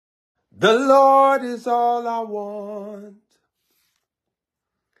The Lord is all I want.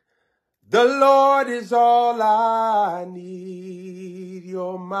 The Lord is all I need.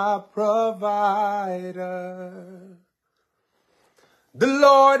 You're my provider. The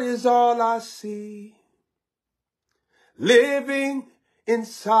Lord is all I see, living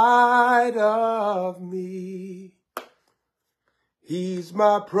inside of me. He's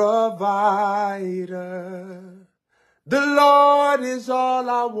my provider. The Lord is all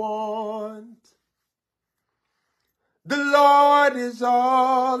I want. The Lord is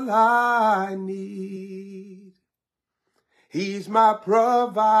all I need. He's my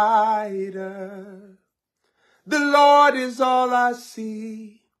provider. The Lord is all I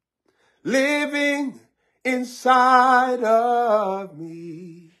see, living inside of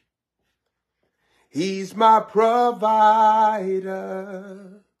me. He's my provider.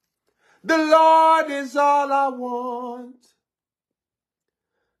 The Lord is all I want.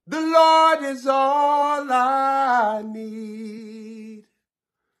 The Lord is all I need.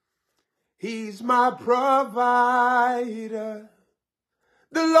 He's my provider.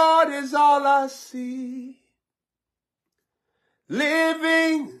 The Lord is all I see,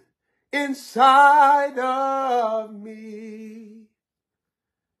 living inside of me.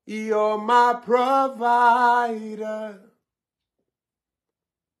 You're my provider.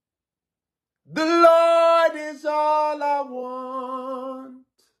 The Lord is all I want.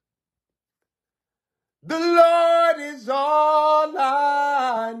 The Lord is all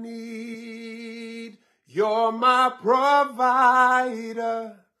I need. You're my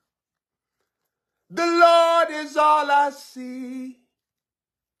provider. The Lord is all I see,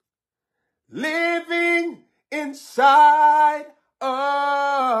 living inside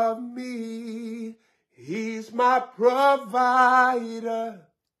of me. He's my provider.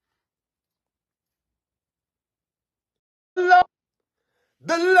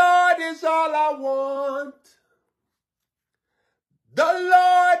 The Lord is all I want. The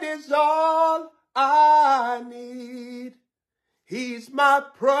Lord is all I need. He's my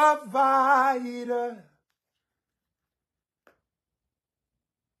provider.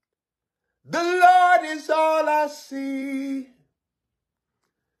 The Lord is all I see,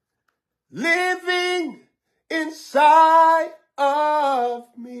 living inside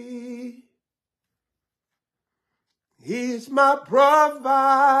of me. He's my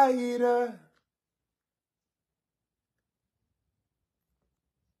provider.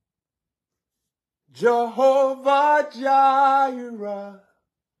 Jehovah Jireh.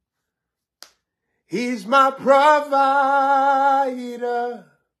 He's my provider.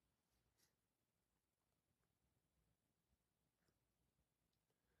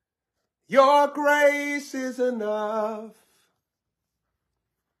 Your grace is enough.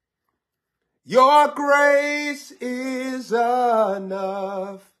 Your grace is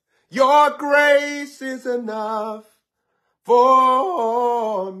enough. Your grace is enough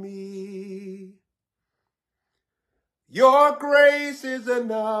for me. Your grace is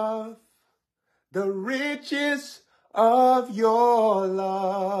enough. The riches of your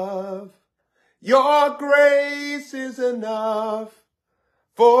love. Your grace is enough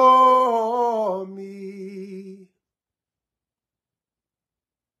for me.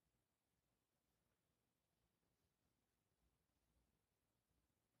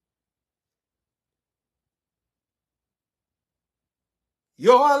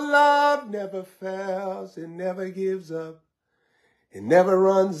 Your love never fails, it never gives up, it never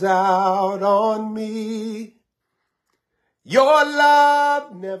runs out on me. Your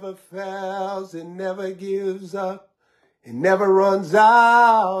love never fails, it never gives up, it never runs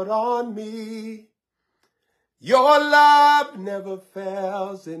out on me. Your love never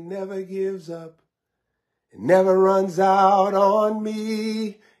fails, it never gives up, it never runs out on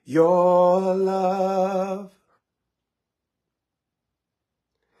me. Your love.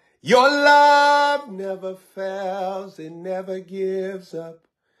 Your love never fails, it never gives up,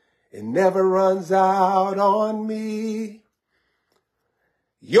 it never runs out on me.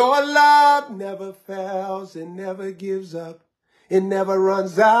 Your love never fails, it never gives up, it never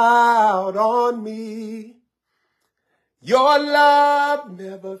runs out on me. Your love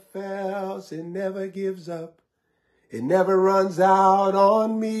never fails, it never gives up, it never runs out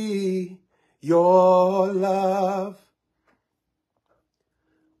on me. Your love.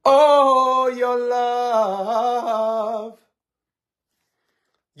 Oh, your love.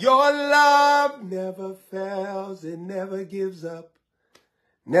 Your love never fails, it never gives up,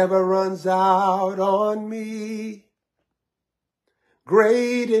 never runs out on me.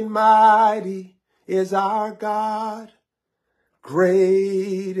 Great and mighty is our God.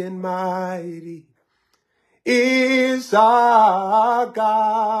 Great and mighty is our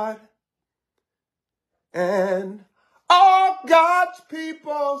God. And all God's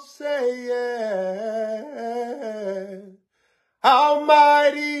people say, yeah. How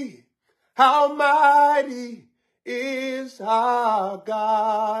mighty is our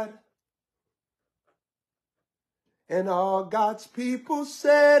God. And all God's people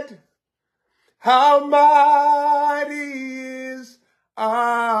said, how mighty is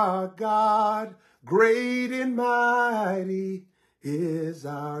our God. Great and mighty is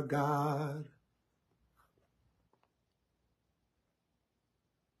our God.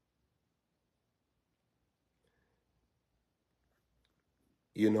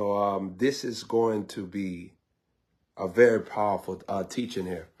 You know, this is going to be a very powerful teaching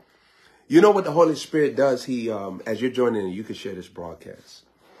here. You know what the Holy Spirit does? He, as you're joining in, you can share this broadcast.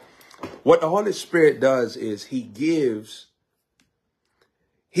 What the Holy Spirit does is he gives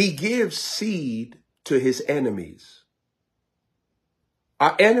seed to his enemies.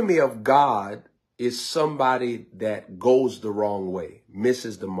 Our enemy of God is somebody that goes the wrong way,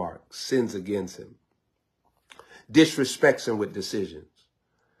 misses the mark, sins against him, disrespects him with decisions.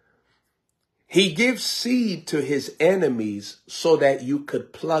 He gives seed to his enemies so that you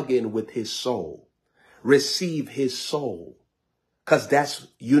could plug in with his soul, receive his soul, because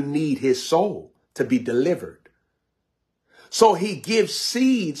you need his soul to be delivered. So he gives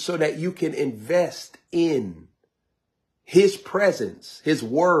seed so that you can invest in his presence, his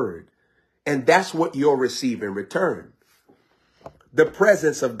word, and that's what you'll receive in return. The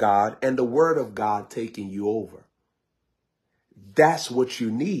presence of God and the word of God taking you over. That's what you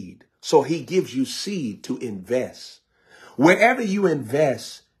need. So he gives you seed to invest. Wherever you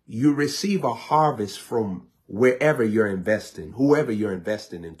invest, you receive a harvest from wherever you're investing, whoever you're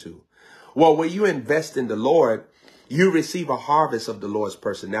investing into. Well, when you invest in the Lord, you receive a harvest of the Lord's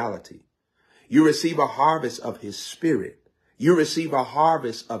personality. You receive a harvest of his spirit. You receive a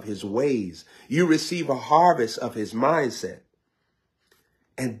harvest of his ways. You receive a harvest of his mindset.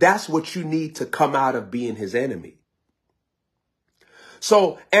 And that's what you need to come out of being his enemy.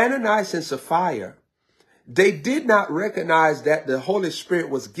 So Ananias and Sapphira, they did not recognize that the Holy Spirit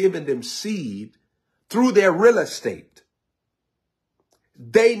was giving them seed through their real estate.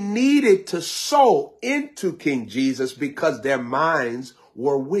 They needed to sow into King Jesus because their minds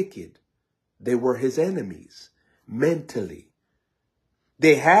were wicked. They were his enemies mentally.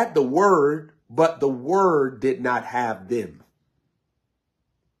 They had the word, but the word did not have them.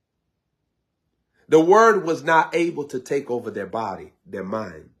 The word was not able to take over their body, their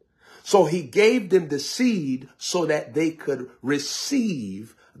mind. So he gave them the seed so that they could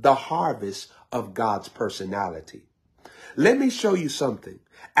receive the harvest of God's personality. Let me show you something.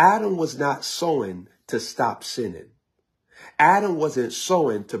 Adam was not sowing to stop sinning. Adam wasn't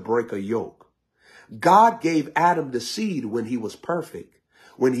sowing to break a yoke. God gave Adam the seed when he was perfect,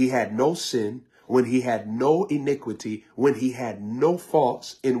 when he had no sin, when he had no iniquity, when he had no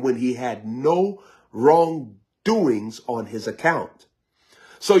faults, and when he had no wrongdoings on his account.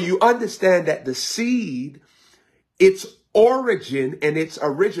 So you understand that the seed, its origin and its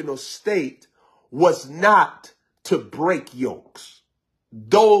original state was not to break yokes,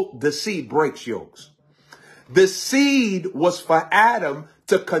 though the seed breaks yokes. The seed was for Adam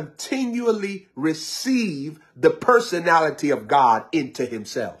to continually receive the personality of God into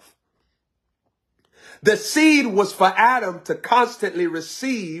himself. The seed was for Adam to constantly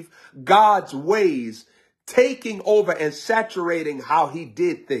receive God's ways, taking over and saturating how he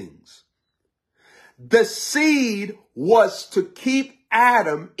did things. The seed was to keep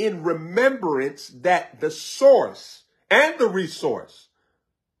Adam in remembrance that the source and the resource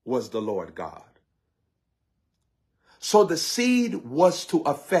was the Lord God. So the seed was to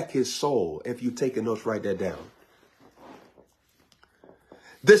affect his soul. If you're taking notes, write that down.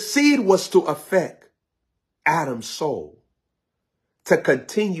 The seed was to affect Adam's soul to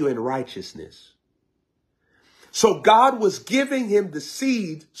continue in righteousness. So God was giving him the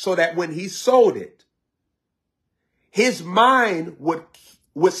seed so that when he sowed it, his mind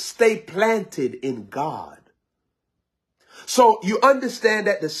would stay planted in God. So you understand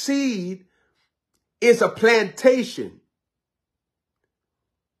that the seed is a plantation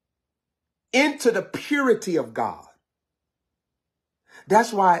into the purity of God.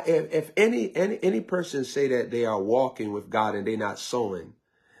 That's why if any person say that they are walking with God and they're not sowing,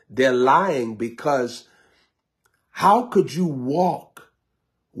 they're lying, because how could you walk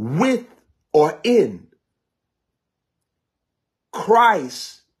with or in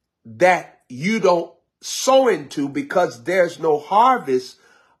Christ that you don't sow into, because there's no harvest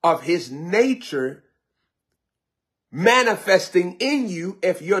of his nature manifesting in you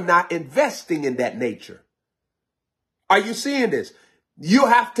if you're not investing in that nature? Are you seeing this? You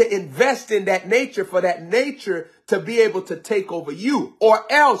have to invest in that nature for that nature to be able to take over you,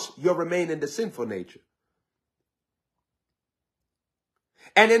 or else you'll remain in the sinful nature.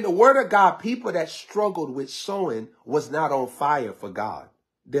 And in the word of God, people that struggled with sowing was not on fire for God.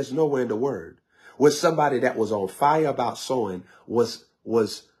 There's nowhere in the word where somebody that was on fire about sowing was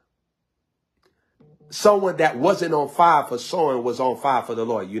someone that wasn't on fire for sowing was on fire for the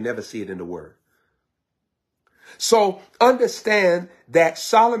Lord. You never see it in the word. So understand that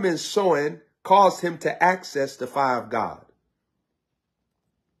Solomon's sowing caused him to access the fire of God.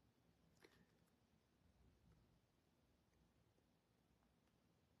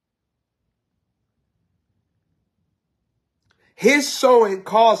 His sowing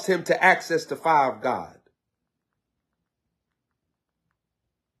caused him to access the fire of God.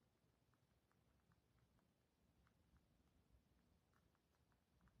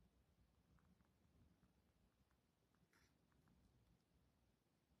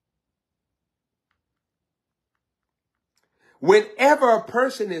 Whenever a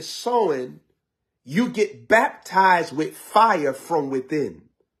person is sowing, you get baptized with fire from within.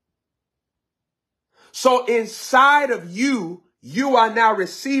 So inside of you, you are now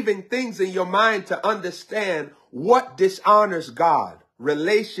receiving things in your mind to understand what dishonors God,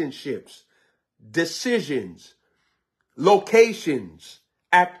 relationships, decisions, locations,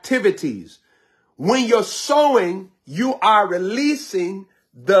 activities. When you're sowing, you are releasing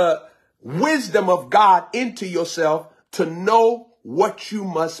the wisdom of God into yourself to know what you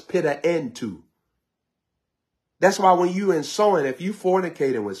must put an end to. That's why when you in sowing, if you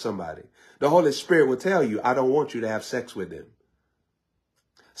fornicating with somebody, the Holy Spirit will tell you, I don't want you to have sex with them.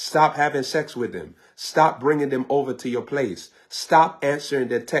 Stop having sex with them. Stop bringing them over to your place. Stop answering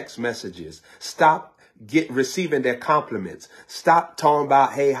their text messages. Stop receiving their compliments. Stop talking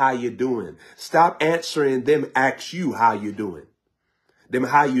about, hey, how you doing? Stop answering them, ask you how you doing. Them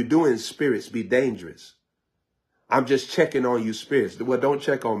how you doing spirits be dangerous. I'm just checking on you spirits. Well, don't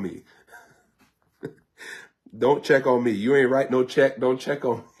check on me. Don't check on me. You ain't write no check. Don't check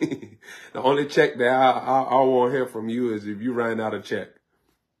on me. The only check that I want to hear from you is if you write out a check.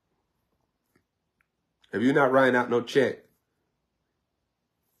 If you're not writing out no check,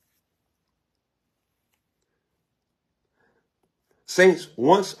 saints,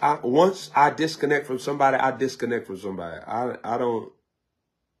 once I disconnect from somebody, I disconnect from somebody.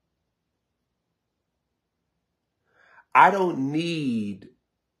 I don't need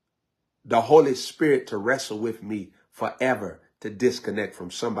the Holy Spirit to wrestle with me forever to disconnect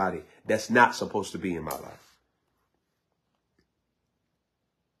from somebody that's not supposed to be in my life.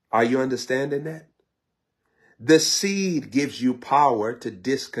 Are you understanding that? The seed gives you power to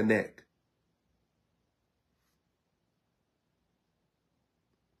disconnect.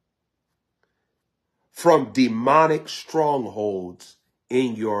 From demonic strongholds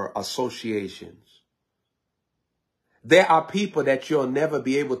in your associations. There are people that you'll never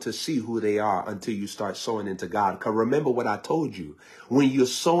be able to see who they are until you start sowing into God. Because remember what I told you. When you're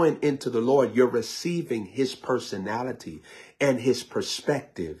sowing into the Lord, you're receiving his personality and his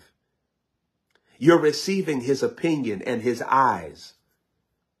perspective. You're receiving his opinion and his eyes.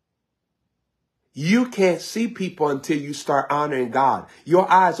 You can't see people until you start honoring God. Your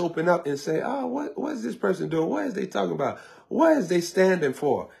eyes open up and say, oh, what is this person doing? What is they talking about? What is they standing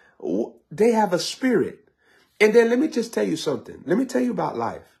for? They have a spirit. And then let me just tell you something. Let me tell you about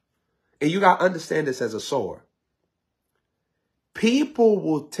life. And you got to understand this as a sower. People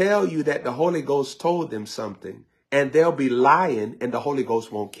will tell you that the Holy Ghost told them something, and they'll be lying, and the Holy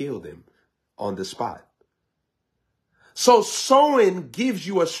Ghost won't kill them on the spot. So sowing gives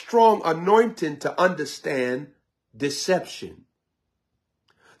you a strong anointing to understand deception,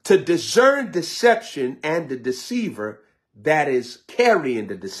 to discern deception and the deceiver that is carrying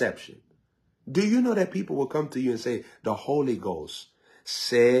the deception. Do you know that people will come to you and say, the Holy Ghost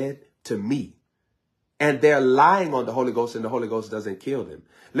said to me, and they're lying on the Holy Ghost and the Holy Ghost doesn't kill them?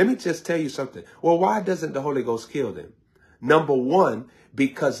 Let me just tell you something. Well, why doesn't the Holy Ghost kill them? Number one,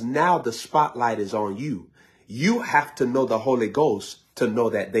 because now the spotlight is on you. You have to know the Holy Ghost to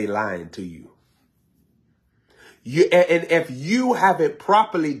know that they lying to you. And if you haven't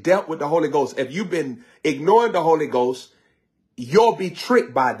properly dealt with the Holy Ghost, if you've been ignoring the Holy Ghost, you'll be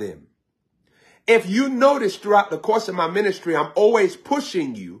tricked by them. If you notice throughout the course of my ministry, I'm always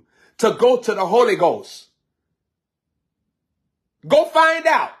pushing you to go to the Holy Ghost. Go find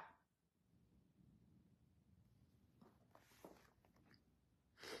out.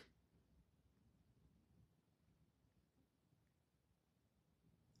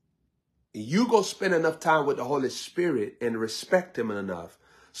 You go spend enough time with the Holy Spirit and respect him enough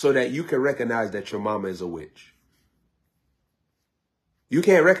so that you can recognize that your mama is a witch. You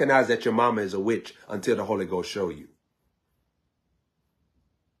can't recognize that your mama is a witch until the Holy Ghost show you.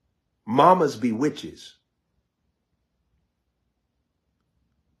 Mamas be witches.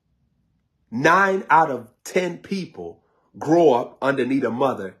 9 out of 10 people grow up underneath a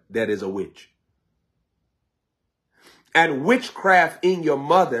mother that is a witch. And witchcraft in your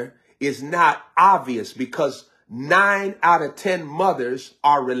mother is not obvious because 9 out of 10 mothers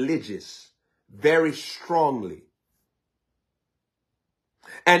are religious very strongly.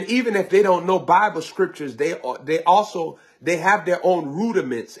 And even if they don't know Bible scriptures, they have their own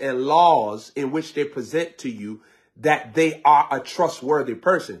rudiments and laws in which they present to you that they are a trustworthy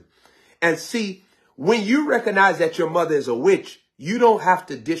person. And see, when you recognize that your mother is a witch, you don't have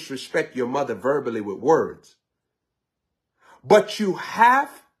to disrespect your mother verbally with words. But you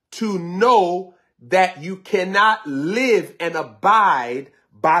have to know that you cannot live and abide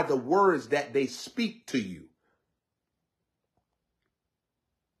by the words that they speak to you.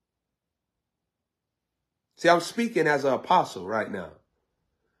 See, I'm speaking as an apostle right now.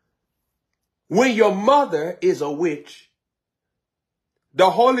 When your mother is a witch,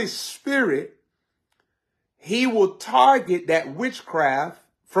 the Holy Spirit, he will target that witchcraft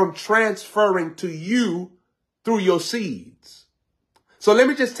from transferring to you through your seeds. So let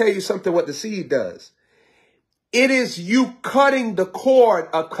me just tell you something what the seed does. It is you cutting the cord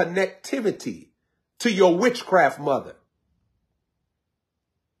of connectivity to your witchcraft mother.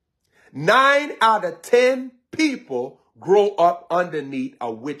 9 out of 10 people grow up underneath a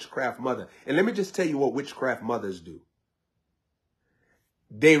witchcraft mother. And let me just tell you what witchcraft mothers do.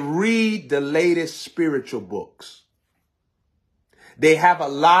 They read the latest spiritual books. They have a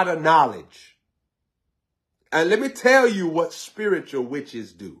lot of knowledge. And let me tell you what spiritual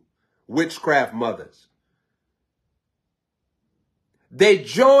witches do. Witchcraft mothers. They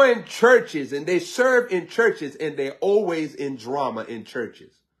join churches and they serve in churches and they're always in drama in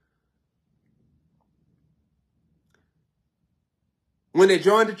churches. When they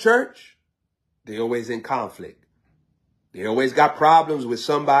join the church, they're always in conflict. They always got problems with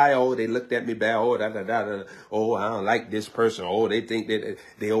somebody. Oh, they looked at me bad. Oh, oh, I don't like this person. Oh, they think that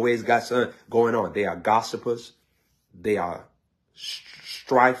they always got something going on. They are gossipers. They are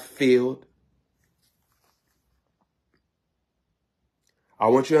strife-filled. I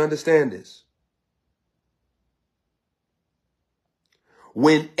want you to understand this.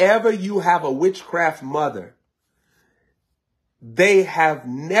 Whenever you have a witchcraft mother, they have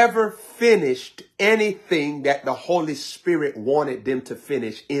never finished anything that the Holy Spirit wanted them to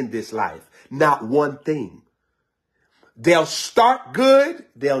finish in this life. Not one thing. They'll start good.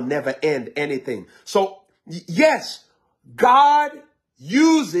 They'll never end anything. So, yes, God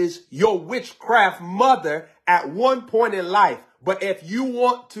uses your witchcraft mother at one point in life. But if you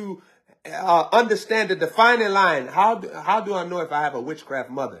want to understand the defining line, how do I know if I have a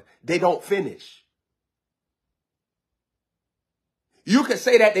witchcraft mother? They don't finish. You can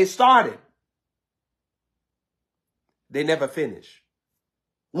say that they started. They never finish.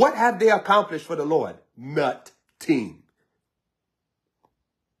 What have they accomplished for the Lord? Nothing.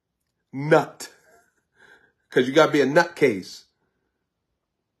 Nut. Because you got to be a nutcase.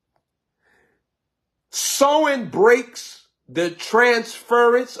 Sowing breaks the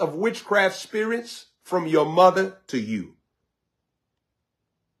transference of witchcraft spirits from your mother to you.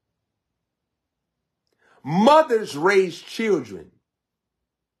 Mothers raise children.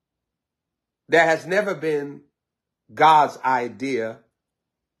 That has never been God's idea,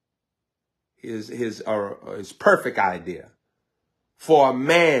 his perfect idea for a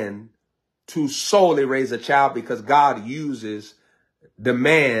man to solely raise a child, because God uses the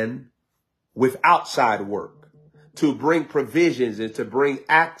man with outside work to bring provisions and to bring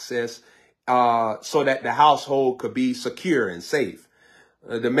access so that the household could be secure and safe.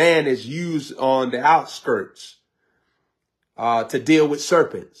 The man is used on the outskirts to deal with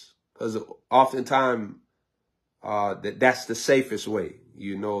serpents. Because oftentimes that's the safest way.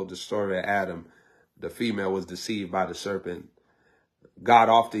 You know the story of Adam. The female was deceived by the serpent. God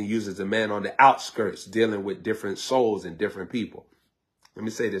often uses a man on the outskirts dealing with different souls and different people. Let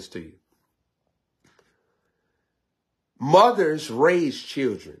me say this to you. Mothers raise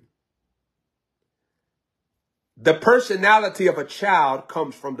children. The personality of a child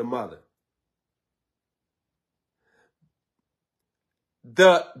comes from the mother.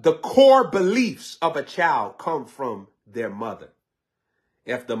 The core beliefs of a child come from their mother.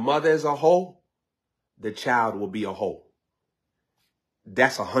 If the mother is a hoe, the child will be a hoe.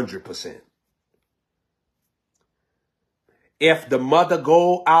 That's 100%. If the mother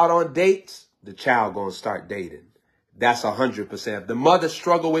go out on dates, the child gonna start dating. That's 100%. If the mother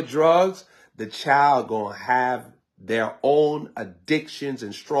struggle with drugs, the child gonna have their own addictions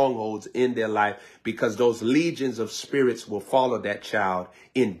and strongholds in their life, because those legions of spirits will follow that child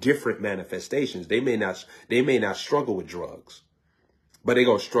in different manifestations. They may not struggle with drugs, but they're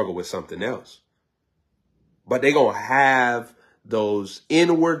going to struggle with something else. But they're going to have those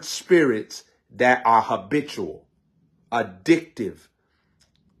inward spirits that are habitual, addictive,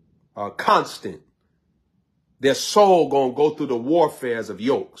 constant. Their soul going to go through the warfares of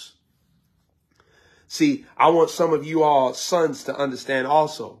yokes. See, I want some of you all sons to understand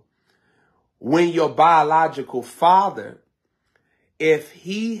also, when your biological father, if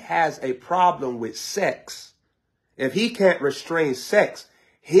he has a problem with sex, if he can't restrain sex,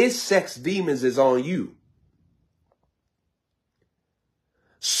 his sex demons is on you.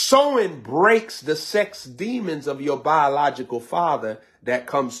 Sowing breaks the sex demons of your biological father that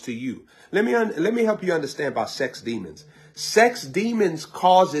comes to you. Let me help you understand about sex demons. Sex demons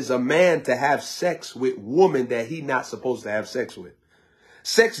causes a man to have sex with women that he's not supposed to have sex with.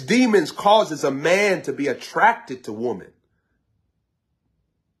 Sex demons causes a man to be attracted to women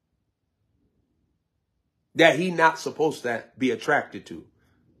that he's not supposed to be attracted to.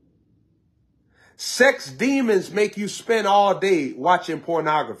 Sex demons make you spend all day watching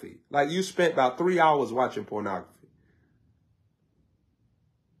pornography. Like you spent about 3 hours watching pornography.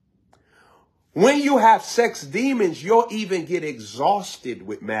 When you have sex demons, you'll even get exhausted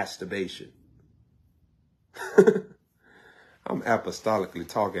with masturbation. I'm apostolically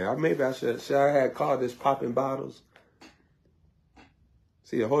talking. Maybe I should I have called this popping bottles?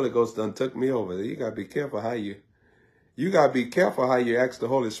 See, the Holy Ghost done took me over. You got to be careful how you ask the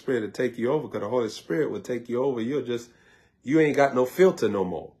Holy Spirit to take you over, because the Holy Spirit will take you over. You ain't got no filter no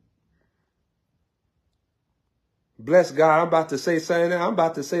more. Bless God, I'm about to say something. I'm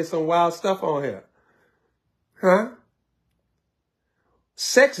about to say some wild stuff on here. Huh?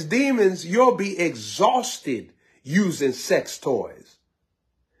 Sex demons, you'll be exhausted using sex toys.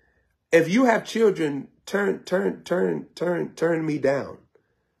 If you have children, turn me down.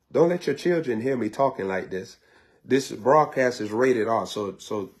 Don't let your children hear me talking like this. This broadcast is rated R,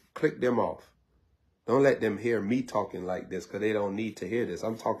 so click them off. Don't let them hear me talking like this, because they don't need to hear this.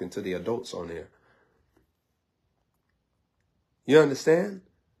 I'm talking to the adults on here. You understand?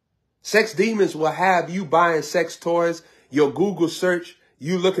 Sex demons will have you buying sex toys. Your Google search,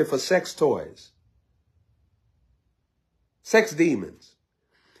 you looking for sex toys. Sex demons.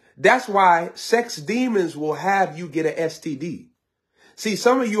 That's why sex demons will have you get an STD. See,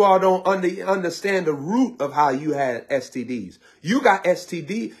 some of you all don't understand the root of how you had STDs. You got an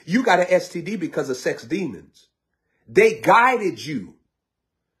STD because of sex demons. They guided you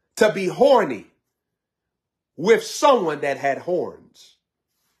to be horny with someone that had horns.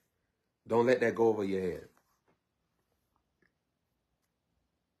 Don't let that go over your head.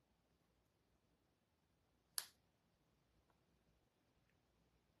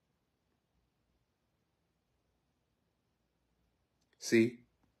 See?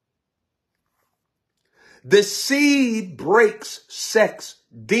 The seed breaks sex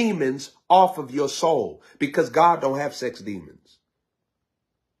demons off of your soul, because God don't have sex demons.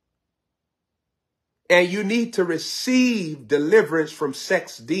 And you need to receive deliverance from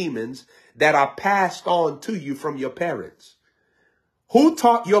sex demons that are passed on to you from your parents. Who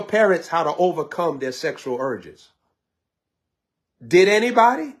taught your parents how to overcome their sexual urges? Did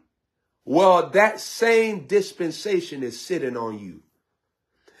anybody? Well, that same dispensation is sitting on you.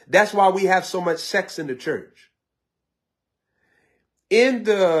 That's why we have so much sex in the church. In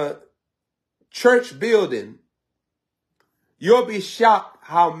the church building, you'll be shocked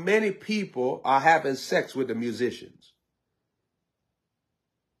how many people are having sex with the musicians,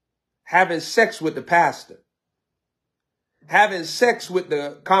 having sex with the pastor, having sex with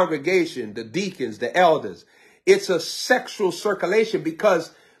the congregation, the deacons, the elders. It's a sexual circulation,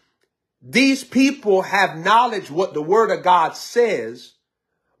 because these people have knowledge what the word of God says,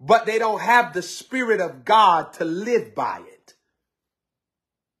 but they don't have the Spirit of God to live by it.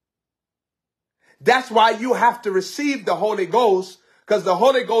 That's why you have to receive the Holy Ghost, because the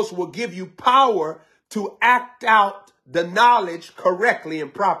Holy Ghost will give you power to act out the knowledge correctly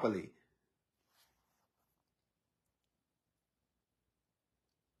and properly.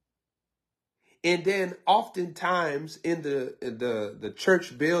 And then oftentimes in the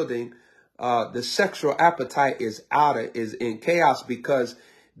church building, the sexual appetite is in chaos, because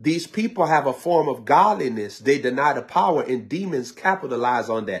these people have a form of godliness. They deny the power, and demons capitalize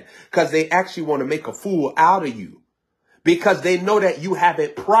on that, because they actually want to make a fool out of you, because they know that you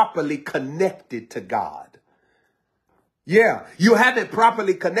haven't properly connected to God. Yeah, you haven't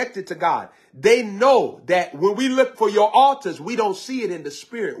properly connected to God. They know that when we look for your altars, we don't see it in the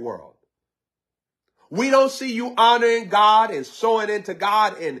spirit world. We don't see you honoring God and sowing into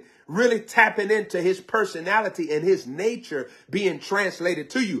God and really tapping into his personality and his nature being translated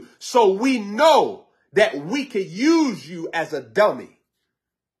to you. So we know that we could use you as a dummy,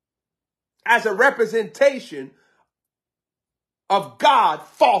 as a representation of God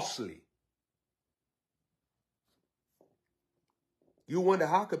falsely. You wonder,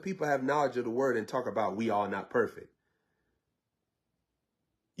 how could people have knowledge of the word and talk about we are not perfect?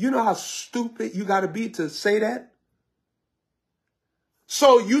 You know how stupid you got to be to say that?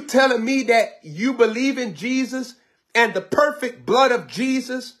 So you telling me that you believe in Jesus and the perfect blood of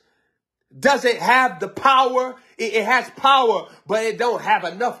Jesus doesn't have the power? It has power, but it don't have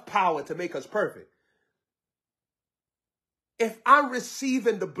enough power to make us perfect. If I'm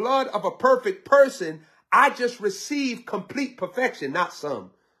receiving the blood of a perfect person, I just receive complete perfection, not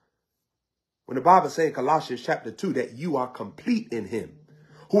some. When the Bible says in Colossians chapter 2 that you are complete in him,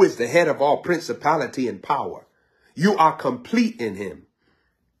 who is the head of all principality and power. You are complete in him.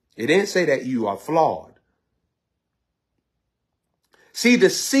 It didn't say that you are flawed. See, the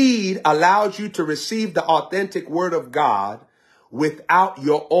seed allows you to receive the authentic word of God without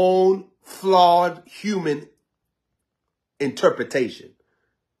your own flawed human interpretation.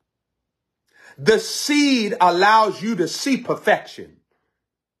 The seed allows you to see perfection.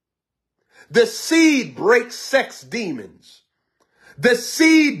 The seed breaks sex demons. The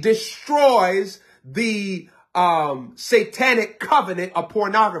seed destroys the satanic covenant of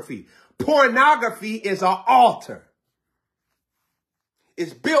pornography. Pornography is an altar.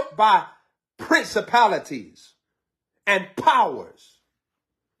 It's built by principalities and powers.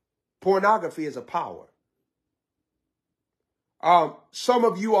 Pornography is a power. Some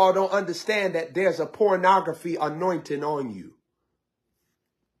of you all don't understand that there's a pornography anointing on you.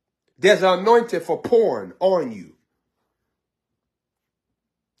 There's an anointing for porn on you.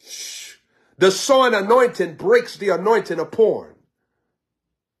 The sowing anointing breaks the anointing of porn.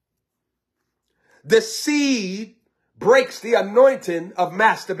 The seed breaks the anointing of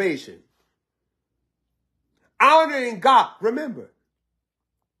masturbation. Honoring God, remember,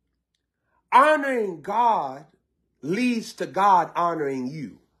 honoring God leads to God honoring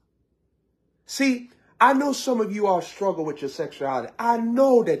you. See, I know some of you all struggle with your sexuality. I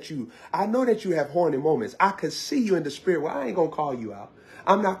know that you have horny moments. I could see you in the spirit. Well, I ain't going to call you out.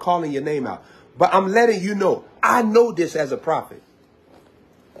 I'm not calling your name out, but I'm letting you know. I know this as a prophet.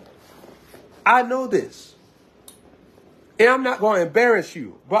 I know this. And I'm not going to embarrass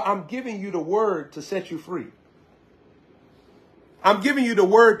you, but I'm giving you the word to set you free. I'm giving you the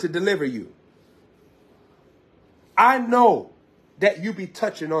word to deliver you. I know that you be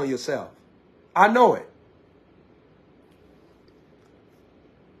touching on yourself. I know it.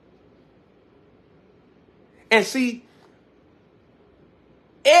 And see,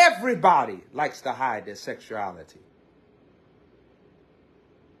 everybody likes to hide their sexuality.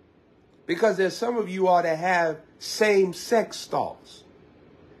 Because there's some of you all that have same-sex thoughts.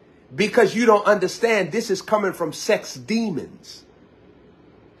 Because you don't understand this is coming from sex demons.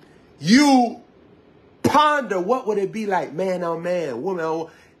 You ponder what would it be like, man on man, woman on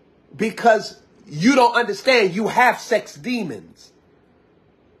woman, because you don't understand you have sex demons.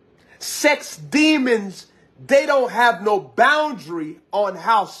 Sex demons, they don't have no boundary on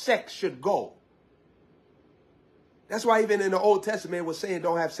how sex should go. That's why even in the Old Testament it was saying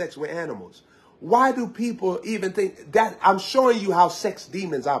don't have sex with animals. Why do people even think that? I'm showing you how sex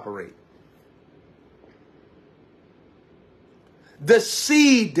demons operate. The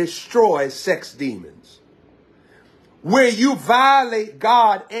seed destroys sex demons. Where you violate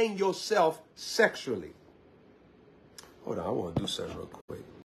God and yourself sexually. Hold on, I want to do something real quick.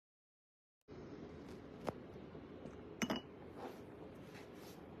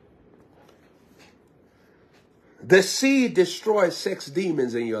 The seed destroys sex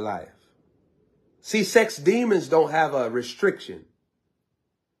demons in your life. See, sex demons don't have a restriction.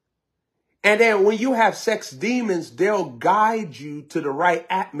 And then when you have sex demons, they'll guide you to the right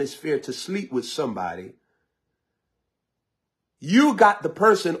atmosphere to sleep with somebody. You got the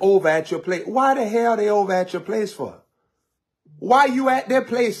person over at your place. Why the hell are they over at your place for? Why you at their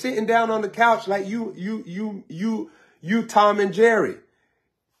place sitting down on the couch like you Tom and Jerry?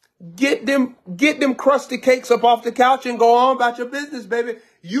 Get them crusty cakes up off the couch and go on about your business, baby.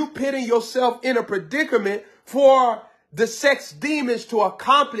 You pitting yourself in a predicament for the sex demons to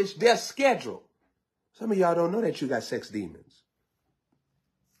accomplish their schedule. Some of y'all don't know that you got sex demons.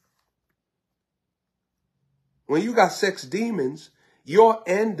 When you got sex demons, you'll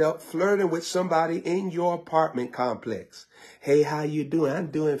end up flirting with somebody in your apartment complex. Hey, how you doing? I'm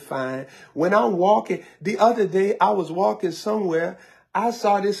doing fine. When I'm walking, the other day I was walking somewhere. I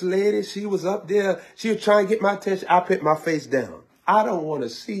saw this lady. She was up there. She was trying to get my attention. I put my face down. I don't want to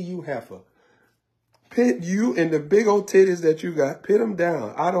see you, heifer. Put you and the big old titties that you got. Put them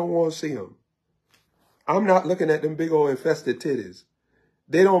down. I don't want to see them. I'm not looking at them big old infested titties.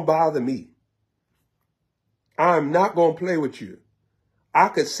 They don't bother me. I'm not going to play with you. I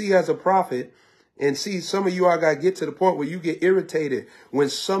could see as a prophet and see some of you all got to get to the point where you get irritated when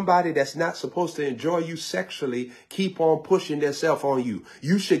somebody that's not supposed to enjoy you sexually keep on pushing themselves on you.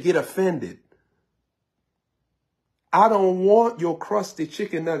 You should get offended. I don't want your crusty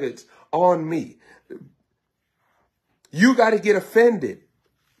chicken nuggets on me. You got to get offended.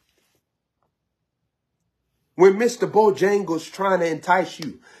 When Mr. Bojangles trying to entice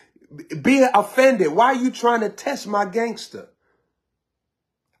you, be offended. Why are you trying to test my gangster?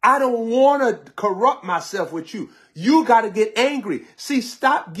 I don't want to corrupt myself with you. You got to get angry. See,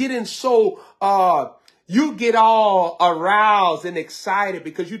 stop getting so, you get all aroused and excited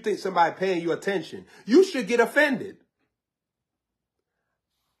because you think somebody paying you attention. You should get offended.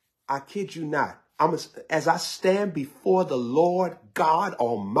 I kid you not. As I stand before the Lord God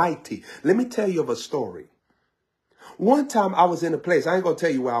Almighty, let me tell you of a story. One time I was in a place, I ain't going to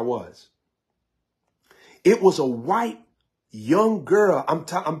tell you where I was. It was a white young girl.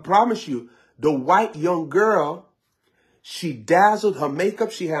 I promise you, the white young girl, she dazzled her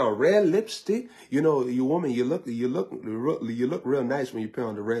makeup. She had on red lipstick. You know, you woman, you look real nice when you put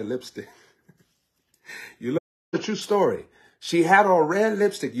on the red lipstick. You look, a true story. She had on red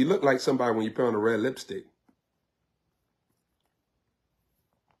lipstick. You look like somebody when you put on a red lipstick.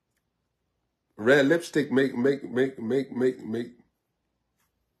 Red lipstick make.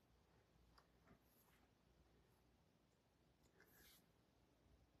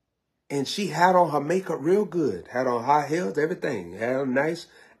 And she had on her makeup real good. Had on high heels, everything. Had a nice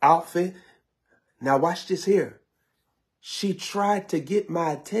outfit. Now watch this here. She tried to get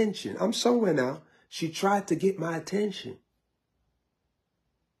my attention. I'm somewhere now. She tried to get my attention.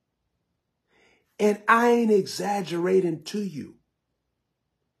 And I ain't exaggerating to you.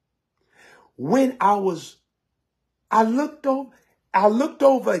 When I looked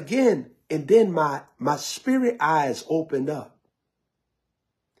over again, and then my spirit eyes opened up.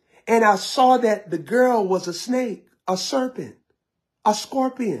 And I saw that the girl was a snake, a serpent, a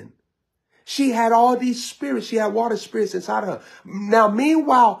scorpion. She had all these spirits. She had water spirits inside of her. Now,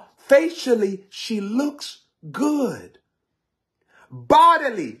 meanwhile, facially, she looks good.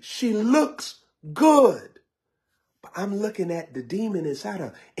 Bodily, she looks good. But I'm looking at the demon inside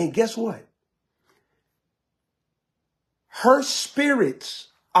her. And guess what? Her spirits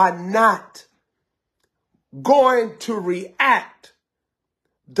are not going to react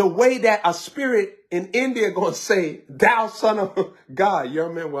the way that a spirit in India going to say, thou son of God. You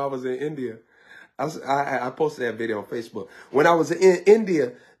remember when I was in India? I posted that video on Facebook. When I was in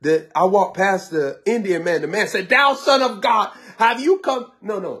India, I walked past the Indian man. The man said, thou son of God, have you come?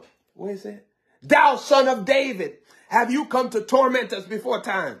 No. What is that? Thou son of David, have you come to torment us before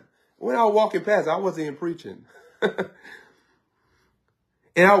time? When I was walking past, I wasn't even preaching.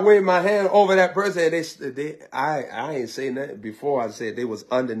 And I waved my hand over that person, and I ain't saying that before. I said they was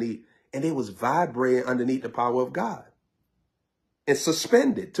underneath, and they was vibrating underneath the power of God. And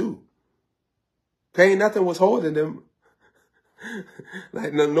suspended, too. Ain't nothing was holding them.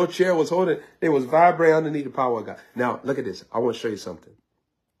 Like no chair was holding. They was vibrating underneath the power of God. Now, look at this. I want to show you something.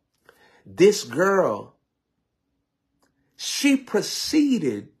 This girl, she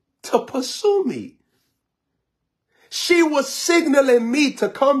proceeded to pursue me. She was signaling me to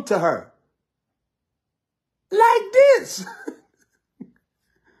come to her. Like this.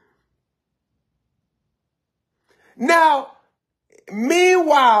 Now,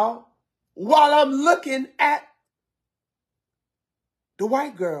 meanwhile, while I'm looking at the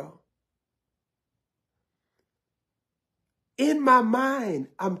white girl, in my mind,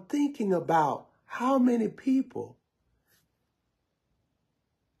 I'm thinking about how many people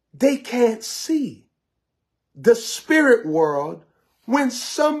they can't see the spirit world when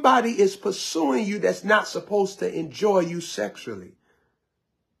somebody is pursuing you that's not supposed to enjoy you sexually.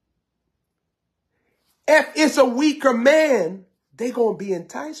 If it's a weaker man, they're going to be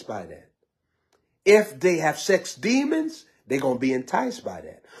enticed by that. If they have sex demons, they're going to be enticed by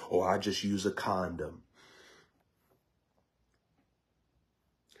that. Or I just use a condom.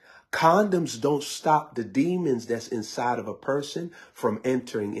 Condoms don't stop the demons that's inside of a person from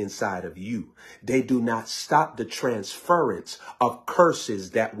entering inside of you. They do not stop the transference of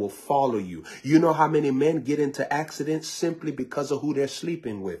curses that will follow you. You know how many men get into accidents simply because of who they're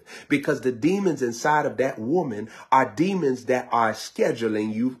sleeping with? Because the demons inside of that woman are demons that are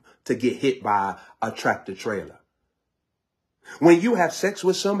scheduling you to get hit by a tractor trailer. When you have sex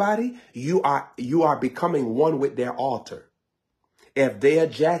with somebody, you are becoming one with their altar. If they're a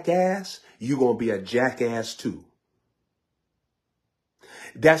jackass, you're going to be a jackass too.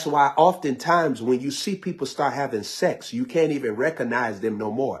 That's why oftentimes when you see people start having sex, you can't even recognize them no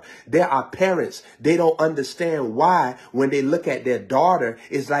more. There are parents, they don't understand why when they look at their daughter,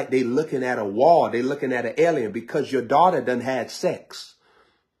 it's like they looking at a wall, they looking at an alien, because your daughter done had sex.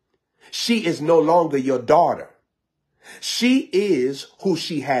 She is no longer your daughter. She is who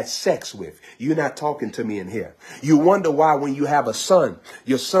she had sex with. You're not talking to me in here. You wonder why when you have a son,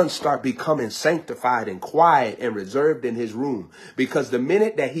 your son start becoming sanctified and quiet and reserved in his room. Because the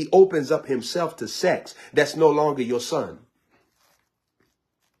minute that he opens up himself to sex, that's no longer your son.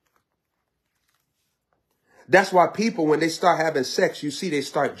 That's why people, when they start having sex, you see they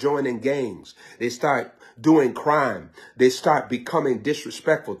start joining gangs. They start doing crime. They start becoming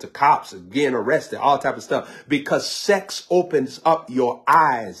disrespectful to cops and getting arrested, all type of stuff, because sex opens up your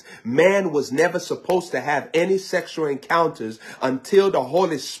eyes. Man was never supposed to have any sexual encounters until the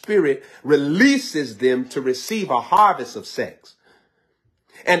Holy Spirit releases them to receive a harvest of sex.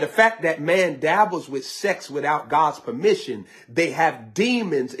 And the fact that man dabbles with sex without God's permission, they have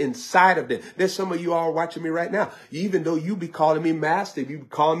demons inside of them. There's some of you all watching me right now. Even though you be calling me master, you be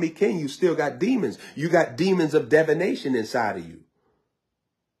calling me king, you still got demons. You got demons of divination inside of you.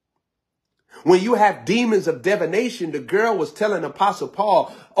 When you have demons of divination, the girl was telling Apostle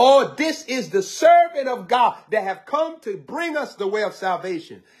Paul, oh, this is the servant of God that have come to bring us the way of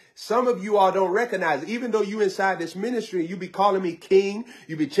salvation. Some of you all don't recognize it. Even though you inside this ministry, you be calling me king,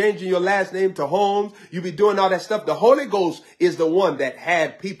 you be changing your last name to Holmes, you be doing all that stuff. The Holy Ghost is the one that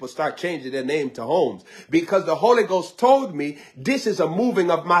had people start changing their name to Holmes, because the Holy Ghost told me this is a moving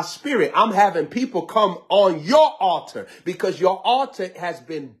of my spirit. I'm having people come on your altar because your altar has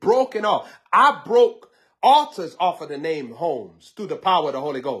been broken off. I broke altars off of the name Holmes through the power of the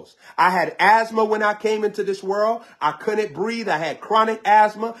Holy Ghost. I had asthma when I came into this world. I couldn't breathe. I had chronic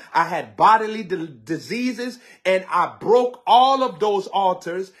asthma. I had bodily diseases, and I broke all of those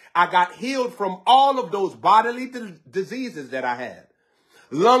altars. I got healed from all of those bodily diseases that I had.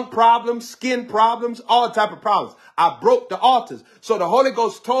 Lung problems, skin problems, all type of problems. I broke the altars. So the Holy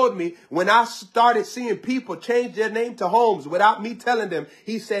Ghost told me when I started seeing people change their name to Holmes without me telling them,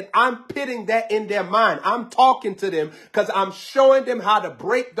 he said, I'm putting that in their mind. I'm talking to them because I'm showing them how to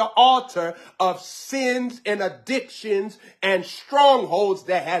break the altar of sins and addictions and strongholds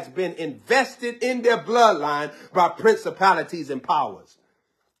that has been invested in their bloodline by principalities and powers.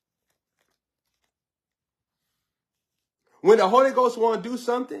 When the Holy Ghost want to do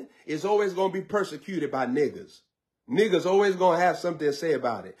something, it's always going to be persecuted by niggas. Niggas always going to have something to say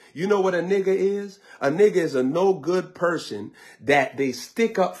about it. You know what a nigga is? A nigga is a no good person that they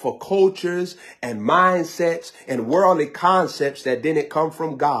stick up for cultures and mindsets and worldly concepts that didn't come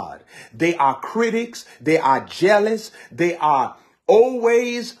from God. They are critics. They are jealous. They are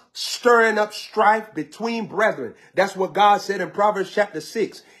always stirring up strife between brethren. That's what God said in Proverbs chapter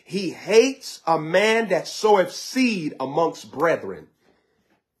 6. He hates a man that soweth seed amongst brethren.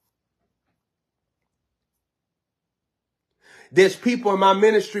 There's people in my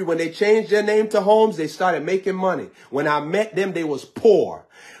ministry, when they changed their name to Holmes, they started making money. When I met them, they was poor.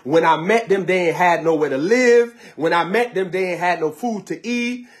 When I met them, they ain't had nowhere to live. When I met them, they ain't had no food to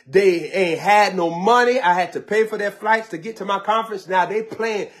eat. They ain't had no money. I had to pay for their flights to get to my conference. Now they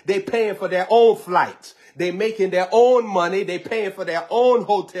paying for their own flights. They making their own money. They paying for their own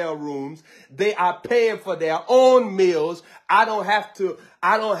hotel rooms. They are paying for their own meals. I don't have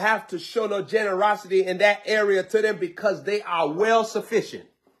to show no generosity in that area to them because they are well sufficient.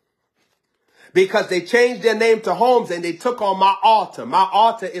 Because they changed their name to Holmes and they took on my altar. My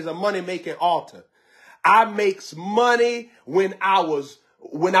altar is a money-making altar. I makes money when I was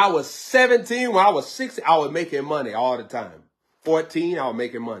 17, when I was 16, I was making money all the time. 14, I was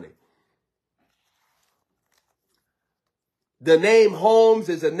making money. The name Holmes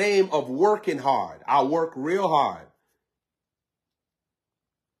is a name of working hard. I work real hard.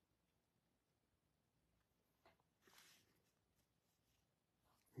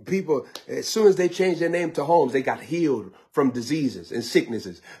 People, as soon as they changed their name to Holmes, they got healed from diseases and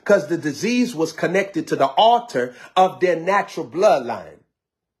sicknesses because the disease was connected to the altar of their natural bloodline.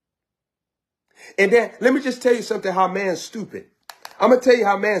 And then let me just tell you something, how man's stupid. I'm going to tell you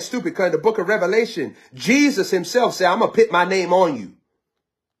how man's stupid, because in the book of Revelation, Jesus himself said, I'm going to put my name on you.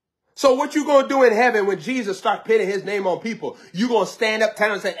 So what you going to do in heaven when Jesus start putting his name on people? You going to stand up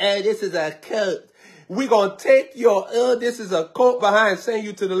and say, hey, this is a cult. We're going to take your, this is a cult behind, send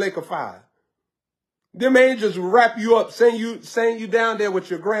you to the lake of fire. Them angels wrap you up, send you down there with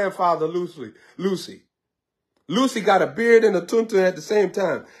your grandfather, Lucy. Lucy got a beard and a tuntun at the same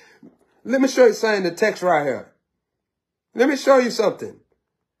time. Let me show you something in the text right here. Let me show you something.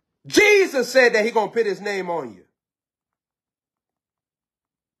 Jesus said that he's going to put his name on you.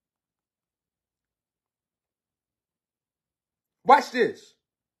 Watch this.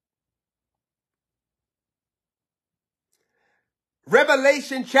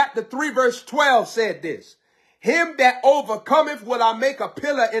 Revelation chapter 3 verse 12 said this. Him that overcometh will I make a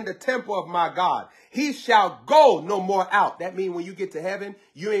pillar in the temple of my God. He shall go no more out. That means when you get to heaven,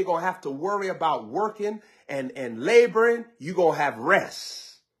 you ain't going to have to worry about working and laboring. You're going to have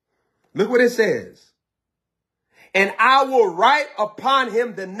rest. Look what it says. And I will write upon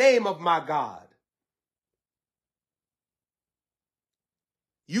him the name of my God.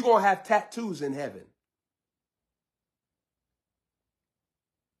 You're going to have tattoos in heaven.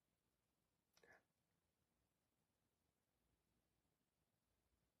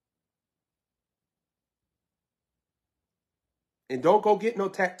 And don't go get no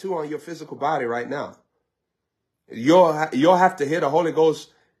tattoo on your physical body right now. You'll have to hear the Holy Ghost.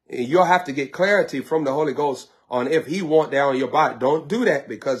 You'll have to get clarity from the Holy Ghost on if he want that on your body. Don't do that,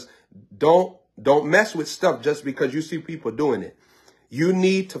 because don't mess with stuff just because you see people doing it. You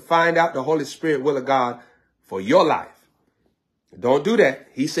need to find out the Holy Spirit will of God for your life. Don't do that.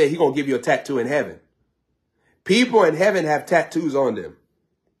 He said he's going to give you a tattoo in heaven. People in heaven have tattoos on them.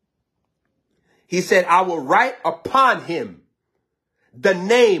 He said, I will write upon him the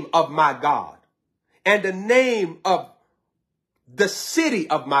name of my God and the name of the city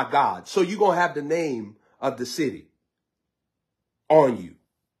of my God. So you're going to have the name of the city on you.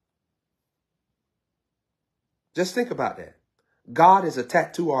 Just think about that. God is a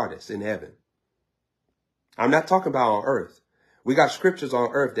tattoo artist in heaven. I'm not talking about on earth. We got scriptures on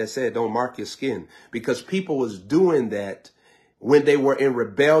earth that said don't mark your skin, because people was doing that when they were in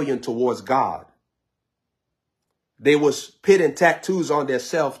rebellion towards God. They was putting tattoos on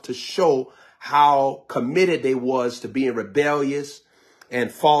themselves to show how committed they was to being rebellious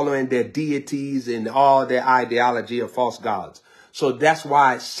and following their deities and all their ideology of false gods. So that's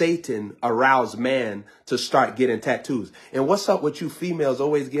why Satan aroused man to start getting tattoos. And what's up with you females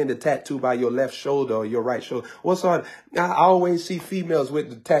always getting the tattoo by your left shoulder or your right shoulder? What's on? I always see females with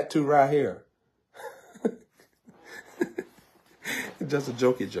the tattoo right here. Just a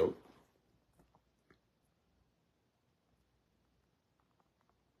jokey joke.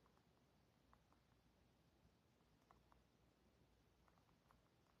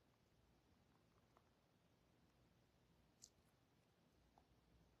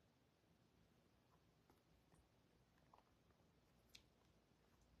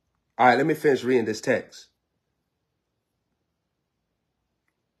 All right, let me finish reading this text.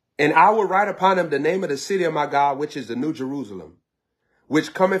 And I will write upon him the name of the city of my God, which is the New Jerusalem,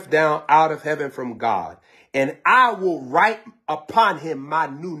 which cometh down out of heaven from God. And I will write upon him my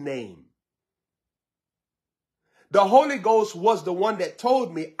new name. The Holy Ghost was the one that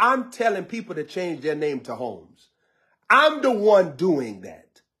told me, I'm telling people to change their name to Holmes. I'm the one doing that.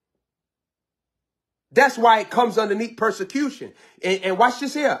 That's why it comes underneath persecution. And watch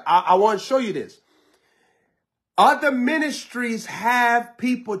this here. I want to show you this. Other ministries have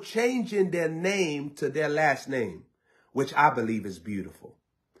people changing their name to their last name, which I believe is beautiful.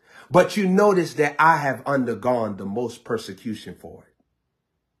 But you notice that I have undergone the most persecution for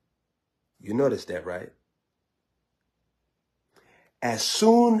it. You notice that, right? As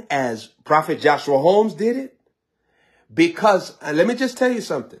soon as Prophet Joshua Holmes did it, because let me just tell you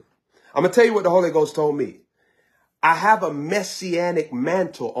something. I'm going to tell you what the Holy Ghost told me. I have a messianic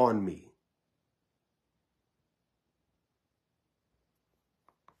mantle on me.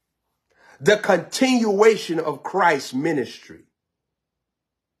 The continuation of Christ's ministry.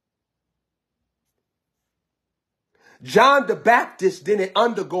 John the Baptist didn't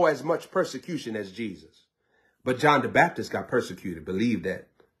undergo as much persecution as Jesus. But John the Baptist got persecuted, believe that.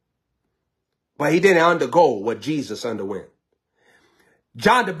 But he didn't undergo what Jesus underwent.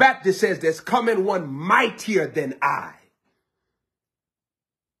 John the Baptist says there's coming one mightier than I.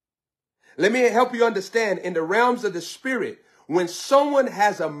 Let me help you understand, in the realms of the spirit, when someone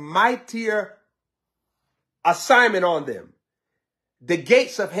has a mightier assignment on them, the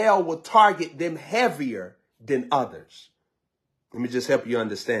gates of hell will target them heavier than others. Let me just help you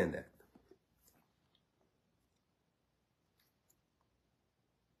understand that.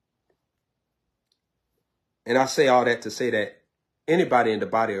 And I say all that to say that anybody in the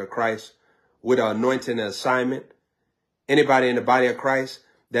body of Christ with an anointing and assignment, anybody in the body of Christ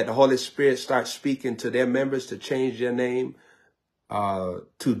that the Holy Spirit starts speaking to their members to change their name to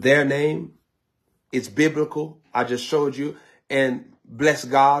their name, it's biblical. I just showed you, and bless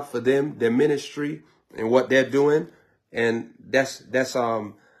God for them, their ministry, and what they're doing. And I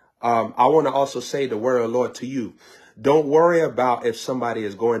want to also say the word of the Lord to you. Don't worry about if somebody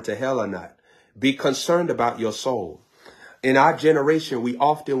is going to hell or not. Be concerned about your soul. In our generation, we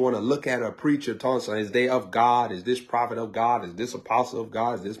often want to look at a preacher talking, is they of God? Is this prophet of God? Is this apostle of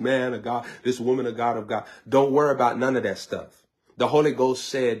God? Is this man of God? This woman of God of God? Don't worry about none of that stuff. The Holy Ghost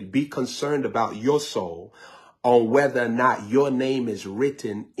said, be concerned about your soul on whether or not your name is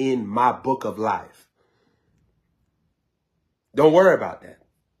written in my book of life. Don't worry about that.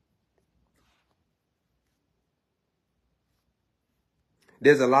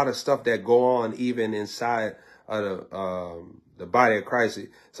 There's a lot of stuff that go on even inside of the body of Christ.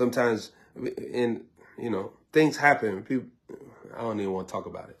 Sometimes, things happen. People, I don't even want to talk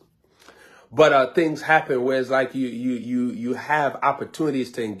about it. But things happen where it's like you have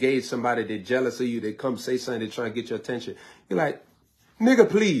opportunities to engage somebody. They're jealous of you. They come say something. They try to get your attention. You're like, nigga,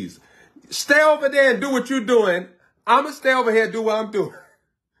 please stay over there and do what you're doing. I'm going to stay over here and do what I'm doing.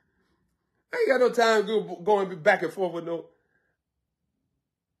 I ain't got no time going back and forth with no.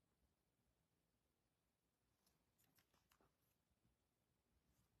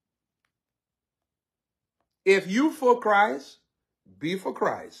 If you for Christ, be for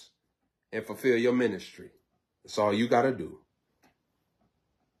Christ and fulfill your ministry. That's all you got to do.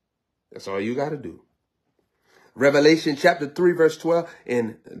 That's all you got to do. Revelation chapter 3, verse 12.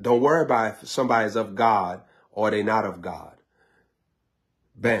 And don't worry about if somebody's of God or they not of God.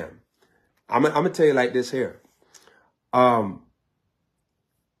 Bam. I'm going to tell you like this here. One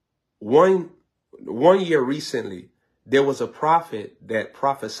year recently, there was a prophet that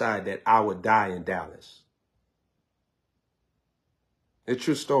prophesied that I would die in Dallas. A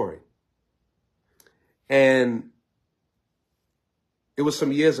true story. And it was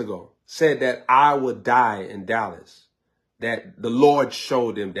some years ago, said that I would die in Dallas, that the Lord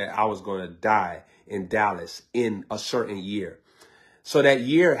showed him that I was going to die in Dallas in a certain year. So that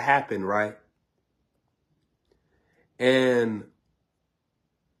year happened, right? And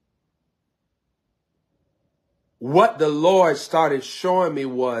what the Lord started showing me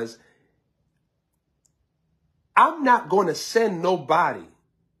was, I'm not going to send nobody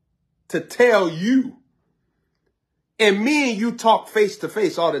to tell you. And me and you talk face to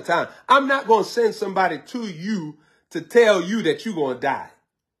face all the time. I'm not going to send somebody to you to tell you that you're going to die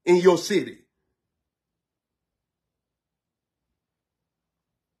in your city.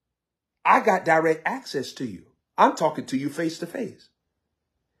 I got direct access to you. I'm talking to you face to face.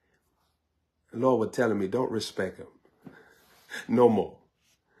 The Lord was telling me, don't respect him no more.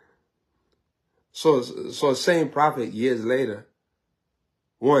 So the same prophet years later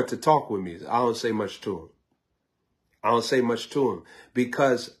wanted to talk with me. I don't say much to him. I don't say much to him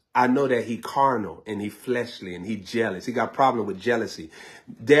because I know that he carnal and he fleshly and he jealous. He got a problem with jealousy.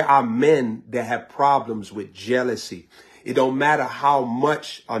 There are men that have problems with jealousy. It don't matter how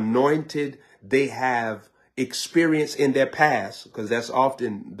much anointed they have experienced in their past, because that's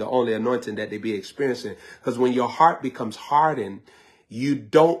often the only anointing that they be experiencing. Because when your heart becomes hardened, you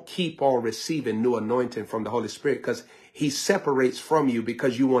don't keep on receiving new anointing from the Holy Spirit because he separates from you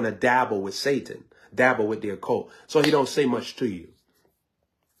because you want to dabble with Satan. Dabble with the occult. So he don't say much to you.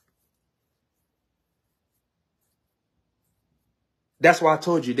 That's why I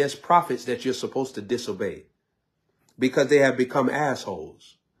told you there's prophets that you're supposed to disobey because they have become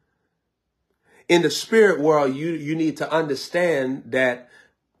assholes. In the spirit world, you need to understand that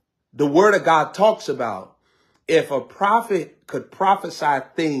the word of God talks about if a prophet could prophesy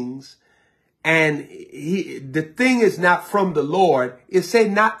things and the thing is not from the Lord, it say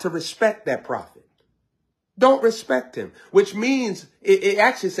not to respect that prophet. Don't respect him, which means it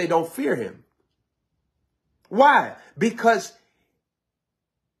actually say don't fear him. Why? Because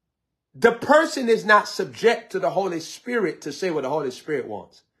the person is not subject to the Holy Spirit to say what the Holy Spirit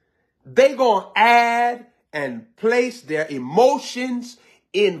wants. They going to add and place their emotions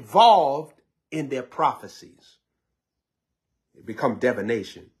involved in their prophecies. It becomes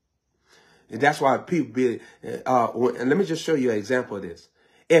divination. And that's why people be, and let me just show you an example of this.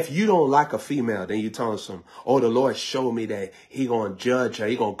 If you don't like a female, then you tell them, oh, the Lord showed me that he going to judge her.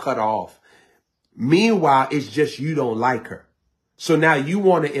 He going to cut her off. Meanwhile, it's just you don't like her. So now you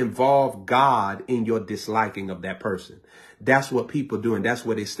want to involve God in your disliking of that person. That's what people do. And that's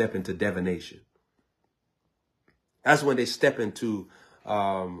where they step into divination. That's when they step into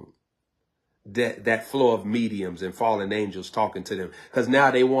that flow of mediums and fallen angels talking to them. Because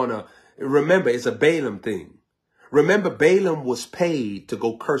now they want to, remember, it's a Balaam thing. Remember, Balaam was paid to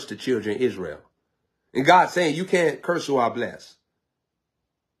go curse the children of Israel. And God's saying, you can't curse who I bless.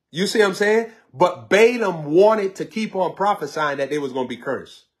 You see what I'm saying? But Balaam wanted to keep on prophesying that they was going to be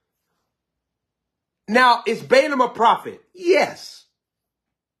cursed. Now, is Balaam a prophet? Yes.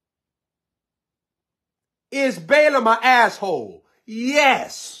 Is Balaam an asshole?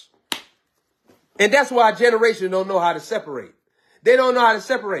 Yes. And that's why our generation don't know how to separate. They don't know how to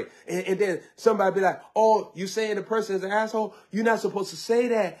separate. And then somebody be like, oh, you saying the person is an asshole? You're not supposed to say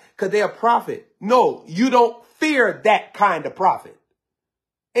that because they're a prophet. No, you don't fear that kind of prophet.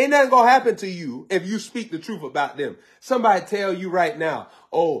 Ain't nothing going to happen to you if you speak the truth about them. Somebody tell you right now,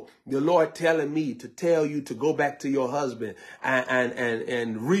 oh, the Lord telling me to tell you to go back to your husband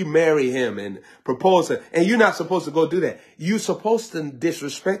and remarry him and propose him. And you're not supposed to go do that. You're supposed to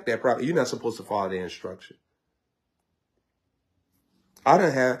disrespect that prophet. You're not supposed to follow their instruction. I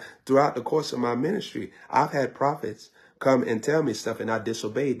done have, throughout the course of my ministry, I've had prophets come and tell me stuff and I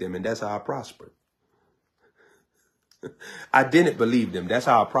disobeyed them. And that's how I prospered. I didn't believe them. That's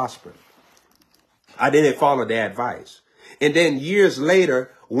how I prospered. I didn't follow their advice. And then years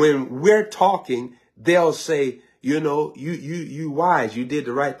later, when we're talking, they'll say, you know, you wise, you did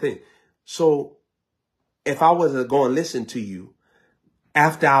the right thing. So if I wasn't going to listen to you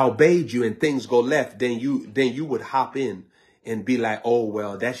after I obeyed you and things go left, then you would hop in and be like, oh,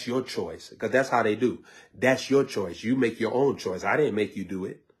 well, that's your choice. Because that's how they do. That's your choice. You make your own choice. I didn't make you do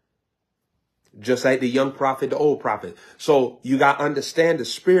it. Just like the young prophet, the old prophet. So you got to understand the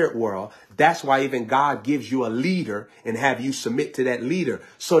spirit world. That's why even God gives you a leader and have you submit to that leader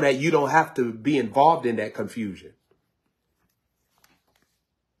so that you don't have to be involved in that confusion.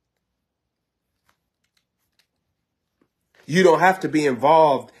 You don't have to be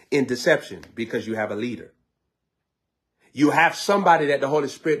involved in deception because you have a leader. You have somebody that the Holy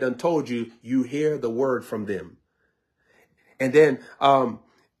Spirit done told you, you hear the word from them. And then,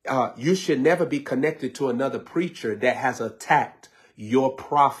 you should never be connected to another preacher that has attacked your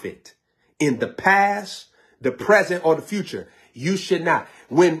prophet in the past, the present, or the future. You should not.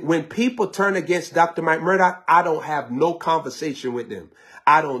 When people turn against Dr. Mike Murdock, I don't have no conversation with them.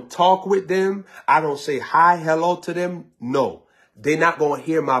 I don't talk with them. I don't say hi, hello to them. No, they're not going to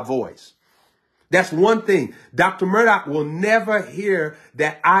hear my voice. That's one thing. Dr. Murdock will never hear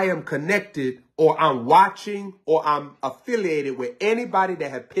that I am connected or I'm watching or I'm affiliated with anybody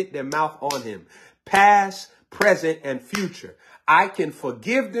that have put their mouth on him. Past, present, and future. I can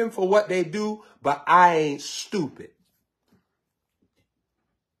forgive them for what they do, but I ain't stupid.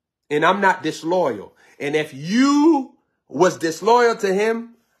 And I'm not disloyal. And if you was disloyal to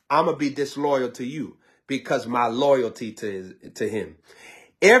him, I'm going to be disloyal to you because my loyalty to him.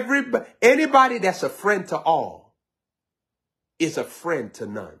 Anybody that's a friend to all is a friend to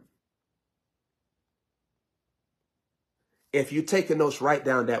none. If you're taking notes, write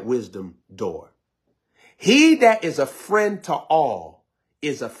down that wisdom door. He that is a friend to all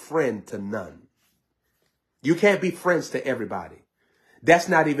is a friend to none. You can't be friends to everybody. That's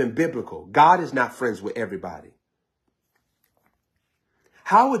not even biblical. God is not friends with everybody.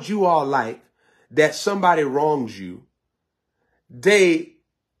 How would you all like that somebody wrongs you? They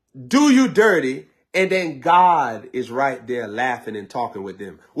do you dirty, and then God is right there laughing and talking with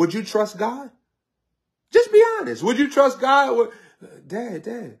them. Would you trust God? Just be honest. Would you trust God?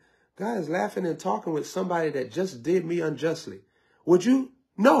 Dad, God is laughing and talking with somebody that just did me unjustly. Would you?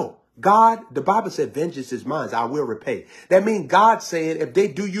 No. God, the Bible said, vengeance is mine. I will repay. That means God saying, if they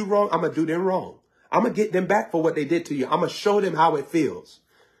do you wrong, I'm going to do them wrong. I'm going to get them back for what they did to you. I'm going to show them how it feels.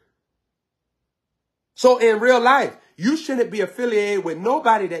 So in real life, you shouldn't be affiliated with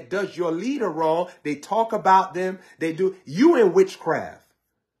nobody that does your leader wrong. They talk about them. They do. You in witchcraft.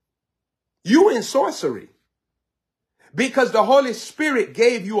 You in sorcery. Because the Holy Spirit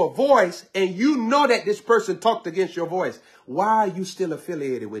gave you a voice and you know that this person talked against your voice. Why are you still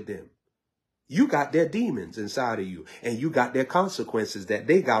affiliated with them? You got their demons inside of you and you got their consequences that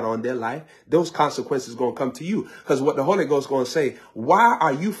they got on their life. Those consequences going to come to you. Because what the Holy Ghost is going to say, why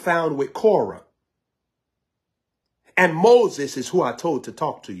are you found with Korah? And Moses is who I told to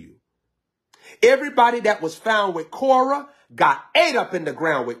talk to you. Everybody that was found with Korah got ate up in the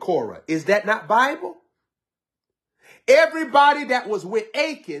ground with Korah. Is that not Bible? Everybody that was with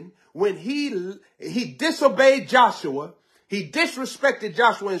Achan, when he disobeyed Joshua, he disrespected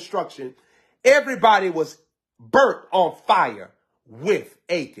Joshua's instruction, everybody was burnt on fire with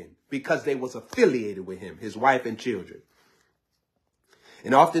Achan because they was affiliated with him, his wife and children.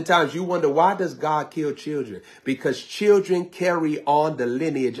 And oftentimes you wonder, why does God kill children? Because children carry on the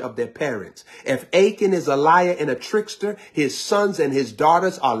lineage of their parents. If Achan is a liar and a trickster, his sons and his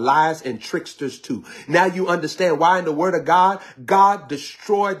daughters are liars and tricksters too. Now you understand why in the word of God, God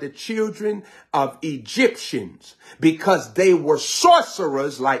destroyed the children of Egyptians because they were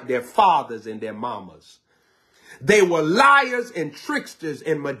sorcerers like their fathers and their mamas. They were liars and tricksters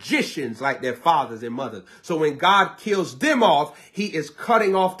and magicians like their fathers and mothers. So when God kills them off, he is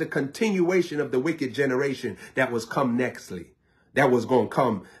cutting off the continuation of the wicked generation that was come nextly, that was going to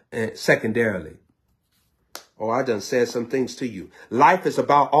come secondarily. Oh, I done said some things to you. Life is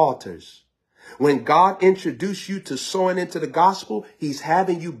about altars. When God introduced you to sowing into the gospel, he's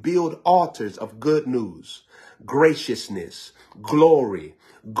having you build altars of good news, graciousness, glory,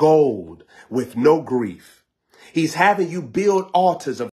 gold, with no grief. He's having you build altars of